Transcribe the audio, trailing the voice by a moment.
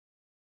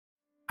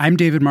I'm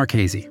David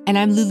Marchese. And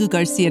I'm Lulu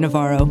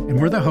Garcia-Navarro.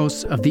 And we're the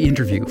hosts of The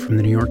Interview from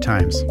the New York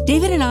Times.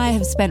 David and I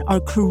have spent our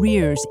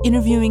careers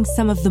interviewing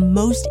some of the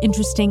most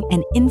interesting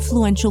and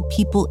influential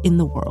people in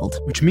the world.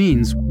 Which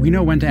means we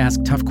know when to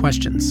ask tough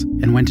questions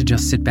and when to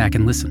just sit back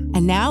and listen.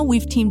 And now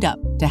we've teamed up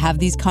to have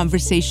these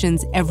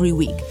conversations every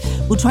week.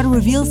 We'll try to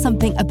reveal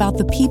something about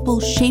the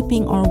people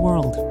shaping our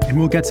world. And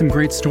we'll get some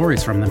great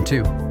stories from them,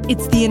 too.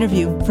 It's The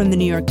Interview from the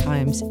New York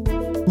Times.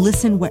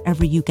 Listen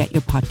wherever you get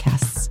your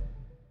podcasts.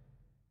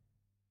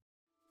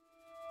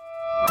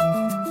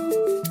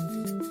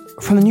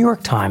 From the New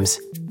York Times,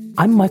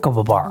 I'm Michael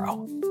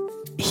Barbaro.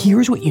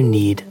 Here's what you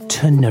need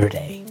to know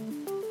today.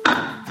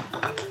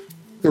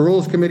 The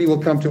Rules Committee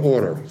will come to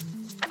order.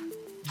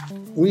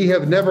 We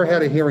have never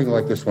had a hearing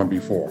like this one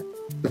before.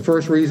 The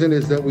first reason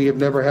is that we have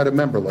never had a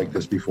member like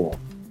this before.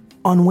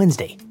 On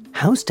Wednesday,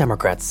 House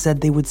Democrats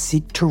said they would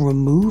seek to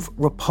remove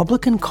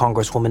Republican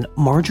Congresswoman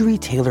Marjorie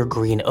Taylor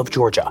Greene of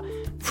Georgia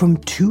from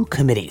 2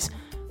 committees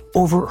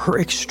over her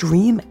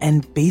extreme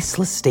and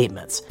baseless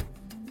statements.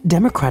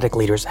 Democratic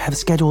leaders have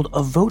scheduled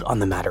a vote on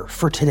the matter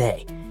for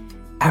today,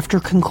 after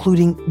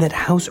concluding that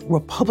House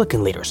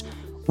Republican leaders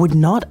would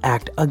not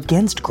act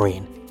against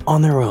Greene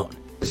on their own.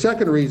 The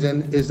second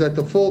reason is that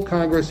the full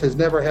Congress has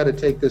never had to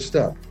take this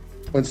step.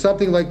 When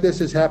something like this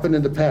has happened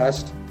in the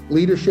past,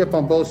 leadership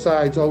on both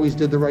sides always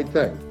did the right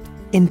thing.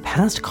 In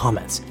past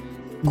comments,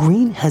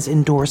 Greene has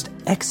endorsed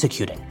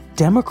executing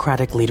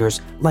Democratic leaders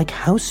like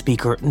House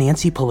Speaker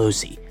Nancy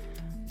Pelosi,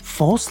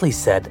 falsely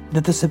said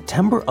that the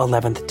September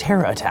 11th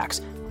terror attacks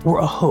were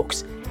a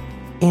hoax,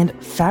 and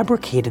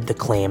fabricated the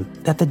claim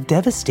that the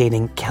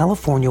devastating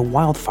California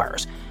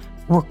wildfires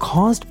were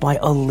caused by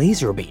a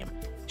laser beam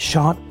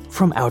shot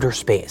from outer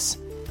space.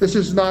 This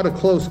is not a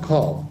close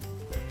call.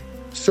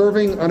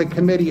 Serving on a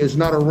committee is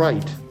not a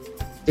right.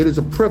 It is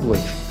a privilege.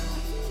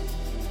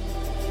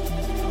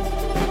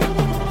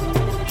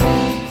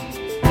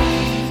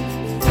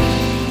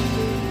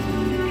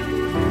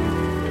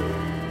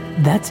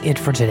 That's it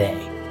for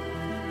today.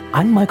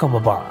 I'm Michael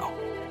Barbaro.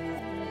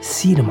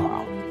 See you tomorrow.